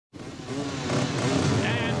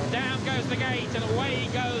right, and away he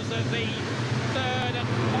goes at the third and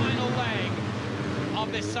final leg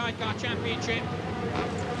of this Sidecar Championship.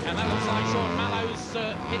 And that looks like Shaun Mallows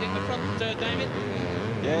hitting the front, David.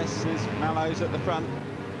 Yes, there's Mallows at the front.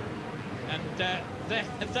 And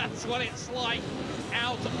that's what it's like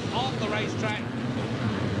out on the racetrack.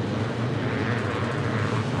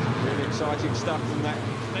 Really exciting stuff from that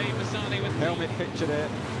Pisani with helmet picture there.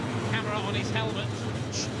 Camera on his helmet.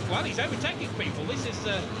 Well, he's overtaking people. This is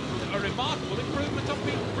a remarkable improvement on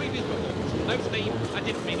previous performance. No steam, I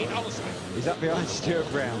didn't mean it honestly. He's up behind Stuart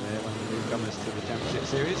Brown there, one of the newcomers to the Championship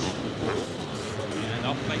Series. And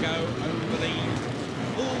off they go over the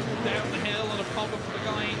down the hill, and a problem for the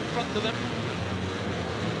guy in front of them.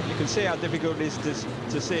 You can see how difficult it is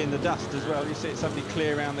to see in the dust as well. You see it suddenly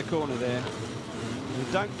clear around the corner there. You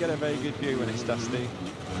don't get a very good view when it's dusty.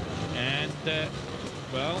 And,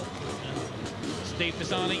 well, Steve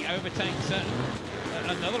Pisani overtakes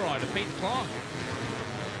another rider, Pete Clark.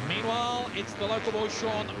 Meanwhile, it's the local boy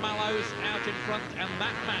Shaun Mallows out in front, and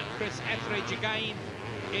that man, Chris Etheridge, again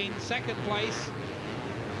in second place.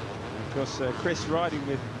 Of course, Chris riding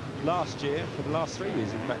with last year, for the last 3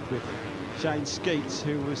 years, in fact, with Shane Skeates,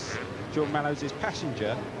 who was Shaun Mallows'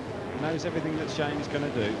 passenger, knows everything that Shane's going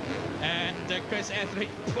to do. And Chris Etheridge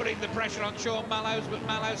putting the pressure on Shaun Mallows, but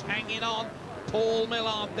Mallows hanging on. Paul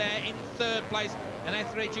Millard there in third place, and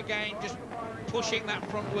Etheridge again just pushing that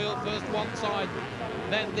front wheel, first one side,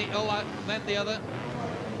 then the other.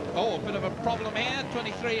 Oh, a bit of a problem here.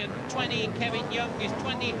 23 and 20, Kevin Young is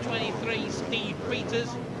 20 and 23, Steve Peters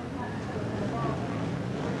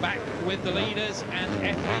back with the leaders, and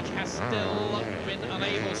Etheridge has still been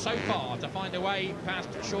unable so far to find a way past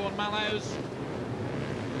Shaun Mallows.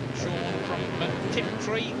 Shaun from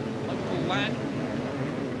Tiptree, local lad.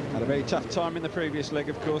 Had a very tough time in the previous leg,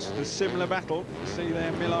 of course. A similar battle. You see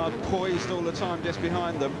there, Millard poised all the time just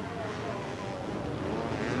behind them.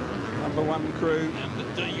 Number one crew.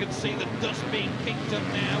 And you can see the dust being kicked up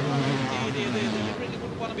now. Oh, dear. You really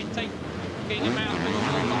wouldn't want to be taking him out with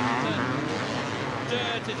all that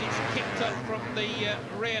dirt as it's kicked up from the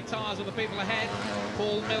rear tyres of the people ahead.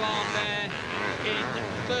 Paul Millard there in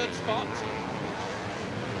third spot.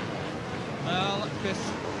 Well, Chris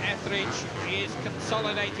Etheridge is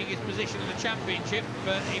consolidating his position in the championship,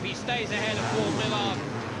 but if he stays ahead of Paul Millard,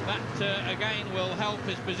 that again will help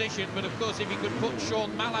his position. But of course, if he could put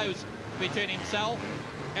Shaun Mallows between himself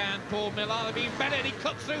and Paul Millard, it'd be better. He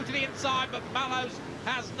cuts through to the inside, but Mallows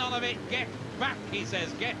has none of it. Get back, he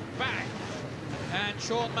says, get back. And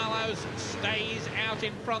Shaun Mallows stays out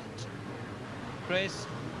in front. Chris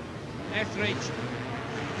Etheridge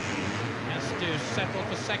has to settle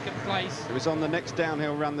for second place. It was on the next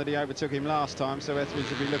downhill run that he overtook him last time, so Etheridge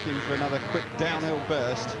will be looking for another quick downhill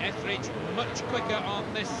burst. Etheridge much quicker on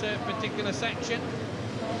this particular section.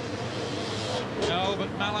 No, but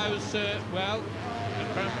Mallows, well,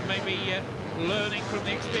 maybe learning from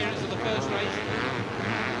the experience of the first race.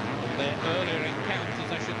 Their earlier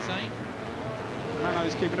encounters, I should say.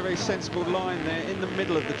 Mallows keeping a very sensible line there in the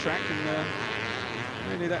middle of the track,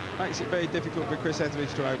 and really that makes it very difficult for Chris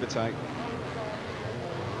Etheridge to overtake.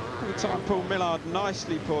 At the time, Paul Millard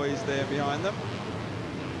nicely poised there behind them.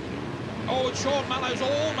 Oh, and Shaun Mallows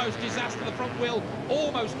almost disaster. The front wheel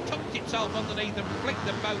almost tucked itself underneath and flicked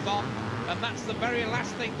them both off. And that's the very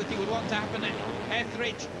last thing that he would want to happen.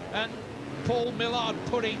 Etheridge and Paul Millard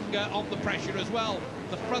putting on the pressure as well.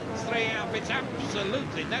 The front three outfits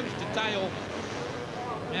absolutely nose to tail.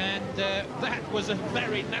 And that was a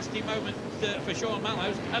very nasty moment for Shaun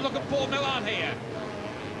Mallows. And look at Paul Millard here.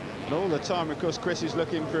 And all the time, of course, Chris is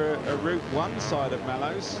looking for a route one side of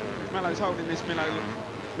Mallows. Mallows holding this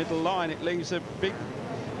middle line, it leaves a big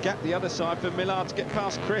gap the other side for Millard to get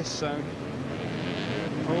past Chris. So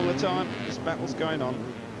all the time, this battle's going on.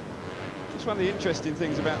 It's one of the interesting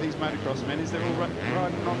things about these motocross men is they're all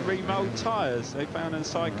riding on remold tyres. They found in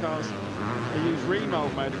sidecars they use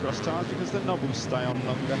remold motocross tyres because the knobbles stay on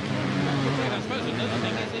longer. I suppose another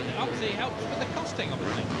thing is it obviously helps with the costing of the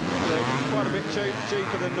thing. They're quite a bit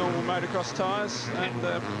cheaper than normal motocross tyres,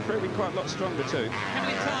 and proving quite a lot stronger too. How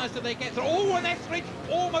many tyres do they get through? Oh, and Etheridge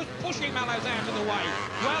almost pushing Mallows out of the way.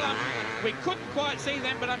 Well, we couldn't quite see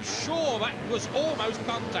them, but I'm sure that was almost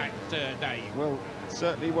contact, Dave. Well, it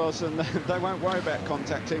certainly was, and they won't worry about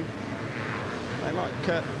contacting. They like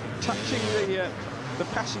touching the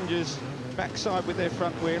passenger's backside with their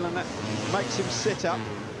front wheel, and that makes him sit up.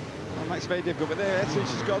 That makes it very difficult, but there Etheridge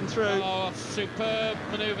has gone through. Oh, superb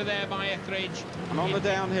manoeuvre there by Etheridge. And on the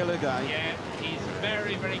downhill again. Yeah, he's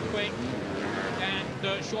very, very quick.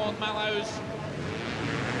 And Shaun Mallows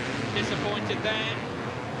disappointed there.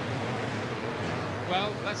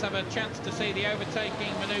 Well, let's have a chance to see the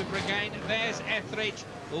overtaking manoeuvre again. There's Etheridge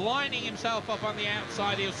lining himself up on the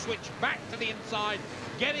outside. He'll switch back to the inside,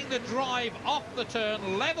 getting the drive off the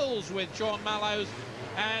turn, levels with Shaun Mallows,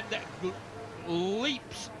 and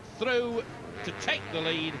leaps through to take the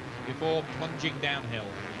lead before plunging downhill.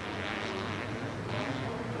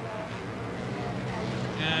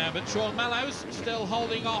 But Shaun Mallows still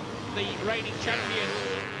holding off the reigning champion,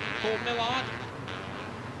 Paul Millard.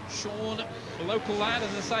 Shaun, a local lad,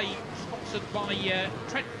 as I say, sponsored by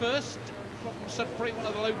Trent First from Sudbury, one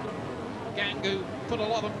of the local gang who put a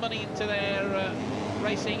lot of money into their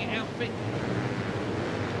racing outfit.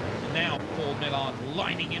 And now Paul Millard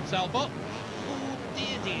lining himself up. Oh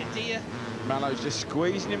dear, dear, dear. Mallows just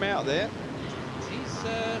squeezing him out there. He's,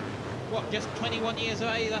 what, just 21 years of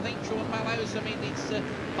age, I think, Shaun Mallows. I mean, he's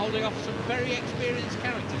holding off some very experienced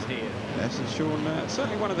characters here. Yes, and Shaun,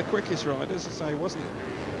 certainly one of the quickest riders. As I say, wasn't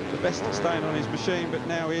the best at staying on his machine, but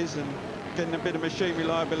now is, and getting a bit of machine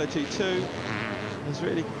reliability too. He's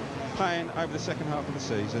really playing over the second half of the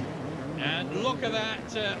season. And look at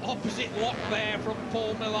that opposite lock there from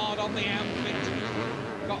Paul Millard on the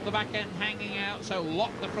outfit. Got the back end hanging out, so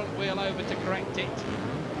lock the front wheel over to correct it.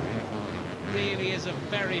 Really is a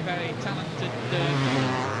very, very talented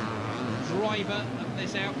driver of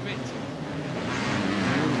this outfit.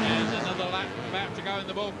 And another lap about to go in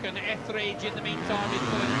the book, and Etheridge in the meantime is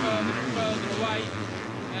pulling further and further away.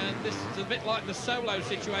 And this is a bit like the solo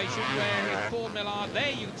situation where it's Paul Millard.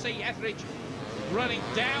 There you can see Etheridge running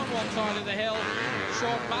down one side of the hill.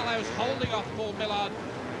 Shaun Mallows holding off Paul Millard.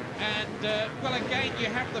 And, well, again, you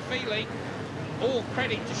have the feeling, all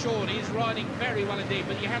credit to Shaun, he's riding very well indeed,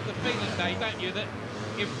 but you have the feeling, Dave, don't you, that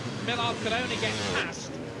if Millard could only get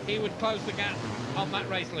past, he would close the gap on that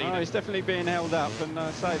race leader. Oh, he's definitely being held up, and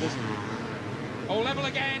say there's... All level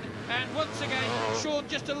again, and once again, Shaun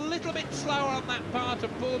just a little bit slower on that part,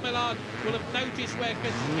 and Paul Millard will have noticed where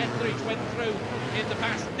Etheridge went through in the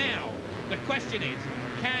past. Now, the question is,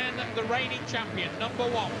 can the reigning champion, number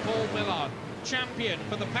one, Paul Millard, champion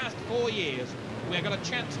for the past 4 years, we've got a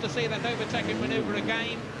chance to see that overtaking manoeuvre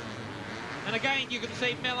again. And again, you can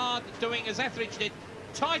see Millard doing as Etheridge did,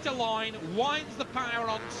 tighter line, winds the power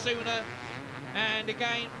on sooner, and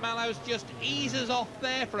again, Mallows just eases off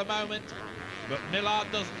there for a moment, but Millard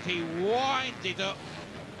doesn't. He winds it up,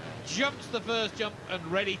 jumps the first jump, and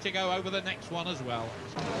ready to go over the next one as well.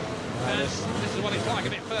 And this is what it's like a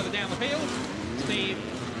bit further down the field. Steve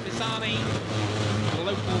Pisani, the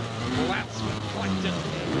local lads from Clacton,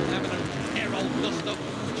 having a Herald dust-up.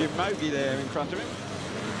 Jim Mogi there in front of him.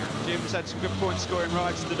 Jim's had some good point-scoring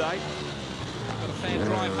rides today. Got a fair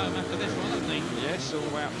drive home after this one, hasn't he? Yes, all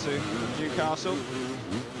the way up to Newcastle.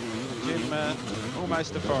 Jim,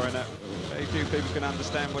 almost a foreigner. Very few people can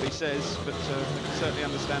understand what he says, but certainly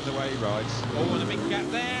understand the way he rides. Oh, and a big gap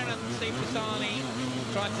there, and Steve Pisani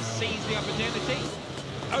tried to seize the opportunity.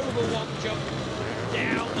 Over one jump,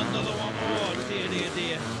 down another one. Oh, dear, dear,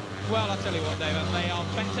 dear. Well, I'll tell you what, David, they are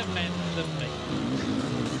better men than me.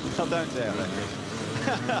 I don't doubt that, Chris.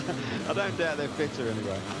 I don't doubt they're fitter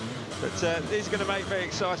anyway. But these are going to make very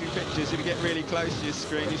exciting pictures. If you get really close to your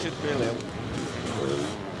screen, you should feel ill.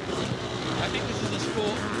 I think this is a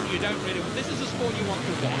sport you don't really... This is a sport you want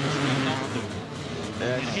to watch and not do.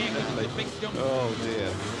 Yes, and here comes definitely. the big jump. Oh, dear.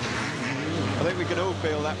 I think we can all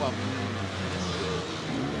feel that one.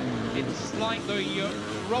 It's like the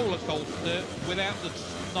roller coaster without the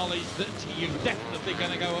knowledge that you're definitely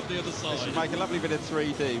going to go up the other side. This would make a lovely bit of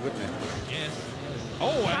 3D, wouldn't it? Yes.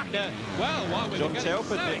 Oh, and, well, while we John were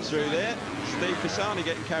Telford so nipped through there. Steve Pisani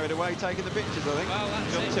getting carried away, taking the pictures, I think. Well,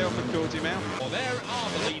 that's John it. Telford caught him out. Well, there are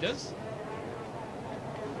the leaders.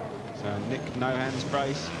 So Nick no-hands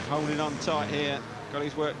brace, holding on tight here. Got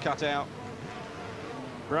his work cut out.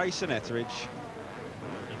 Brace and Etheridge.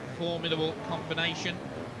 A formidable combination.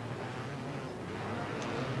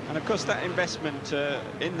 And of course that investment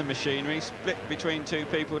in the machinery, split between two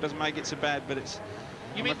people, doesn't make it so bad, but it's...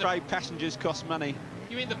 I'm afraid passengers cost money.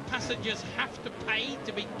 You mean the passengers have to pay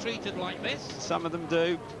to be treated like this? Some of them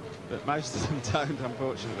do, but most of them don't,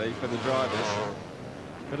 unfortunately, for the drivers.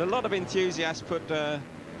 But a lot of enthusiasts put a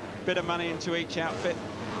bit of money into each outfit,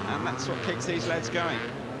 and that's what keeps these lads going.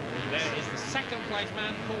 There is the second place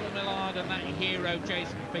man, Paul Millard, and that hero,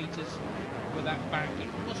 Jason Peters, with that back. It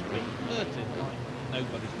must be hurting like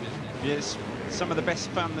nobody's business. Yes, some of the best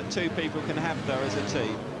fun that two people can have, though, as a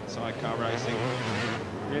team. Sidecar racing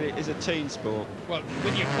really is a team sport. Well,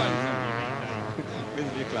 with your clothes on.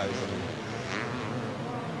 With your clothes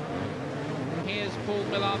on. Here's Paul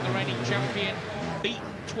Millard, the reigning champion, beaten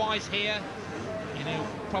twice here. And he'll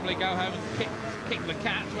probably go home and kick kick the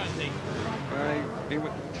cat, won't he? Well, he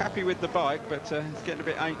was happy with the bike, but it's getting a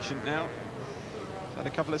bit ancient now. Had a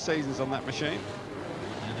couple of seasons on that machine.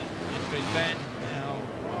 And into his bend. Now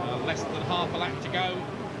less than half a lap to go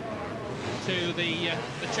to the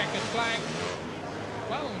checkered flag.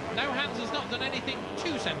 Well, No Hands has not done anything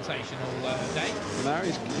too sensational today. No,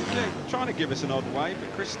 he's trying to give us an odd way,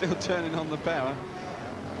 but Chris still turning on the power.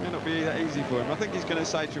 May not be that easy for him. I think he's going to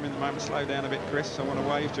say to him in the moment, slow down a bit, Chris. I want to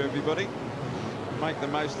wave to everybody. Make the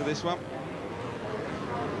most of this one.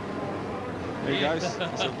 Here he goes.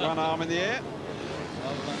 That's one arm in the air.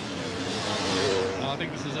 I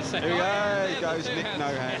think this is a second. Here he goes, Nick No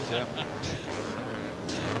Hands. Yeah.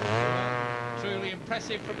 Truly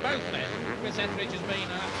impressive from both men. Chris Etheridge has been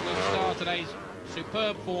an absolute star today's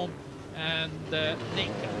superb form, and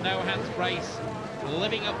Nick No Hands Brace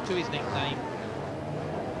living up to his nickname.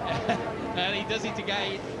 And he does it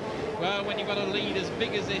again. Well, when you've got a lead as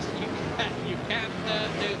big as this, you can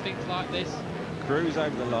do things like this. Cruise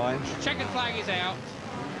over the line. Checkered flag is out,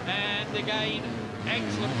 and again,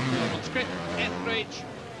 excellent performance. Chris Etheridge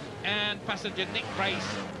and passenger Nick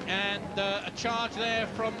Brace, and a charge there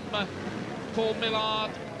from Paul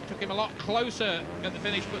Millard. Took him a lot closer at the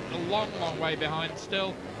finish, but a long, long way behind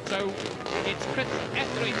still. So it's Chris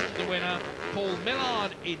Etheridge the winner, Paul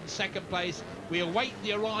Millard in second place. We await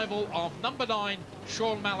the arrival of number 9,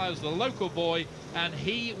 Shaun Mallows, the local boy, and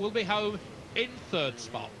he will be home in third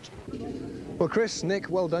spot. Well, Chris, Nick,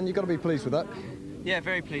 well done. You've got to be pleased with that. Yeah,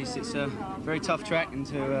 very pleased. It's a very tough track, and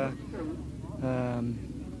to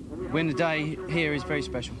win the day here is very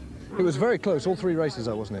special. It was very close, all 3 races,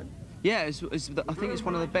 though, wasn't it? Yeah, I think it's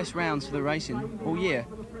one of the best rounds for the racing all year.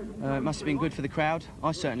 It must have been good for the crowd.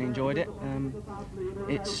 I certainly enjoyed it.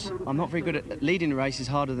 I'm not very good at leading the race. Is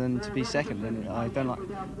harder than to be second, and I don't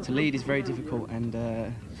like to lead. Is very difficult, and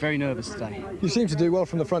very nervous today. You seem to do well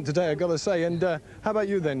from the front today, I've got to say. And how about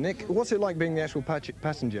you then, Nick? What's it like being the actual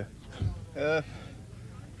passenger?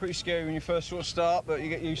 Pretty scary when you first sort of start, but you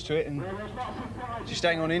get used to it and just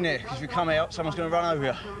hang on in there, because if you come out, someone's going to run over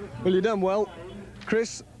you. Well, you've done well.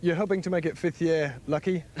 Chris, you're hoping to make it 5th year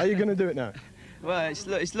lucky. How are you going to do it now? Well,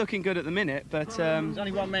 it's looking good at the minute, but there's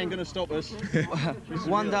only one man going to stop us.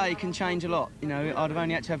 One day can change a lot. You know, I'd have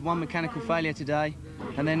only had to have one mechanical failure today,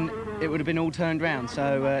 and then it would have been all turned round.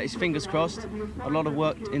 So it's fingers crossed. A lot of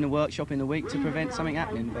work in the workshop in the week to prevent something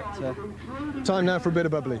happening. But time now for a bit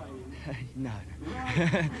of bubbly. No,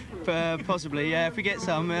 possibly. Yeah, if we get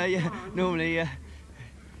some, yeah. Normally,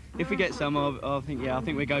 if we get some, I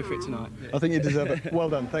think we go for it tonight. I think you deserve it. Well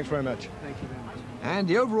done. Thanks very much. Thank you very much. And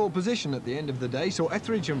the overall position at the end of the day saw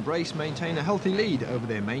Etheridge and Brace maintain a healthy lead over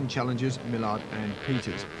their main challengers, Millard and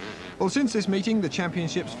Peters. Well, since this meeting, the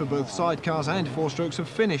championships for both sidecars and 4-strokes have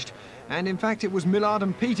finished. And in fact, it was Millard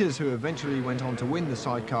and Peters who eventually went on to win the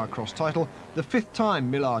sidecar cross title, the 5th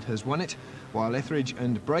time Millard has won it, while Etheridge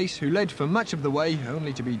and Brace, who led for much of the way,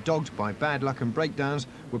 only to be dogged by bad luck and breakdowns,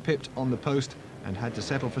 were pipped on the post and had to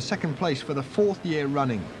settle for 2nd place for the 4th year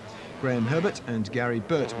running. Graham Herbert and Gary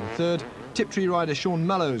Burt were 3rd. Tiptree rider Shaun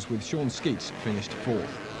Mallows with Sean Skeates finished 4th.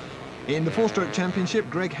 In the 4-stroke championship,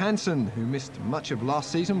 Greg Hansen, who missed much of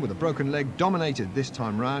last season with a broken leg, dominated this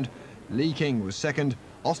time round. Lee King was 2nd,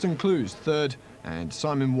 Austin Clues 3rd, and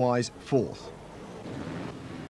Simon Wise 4th.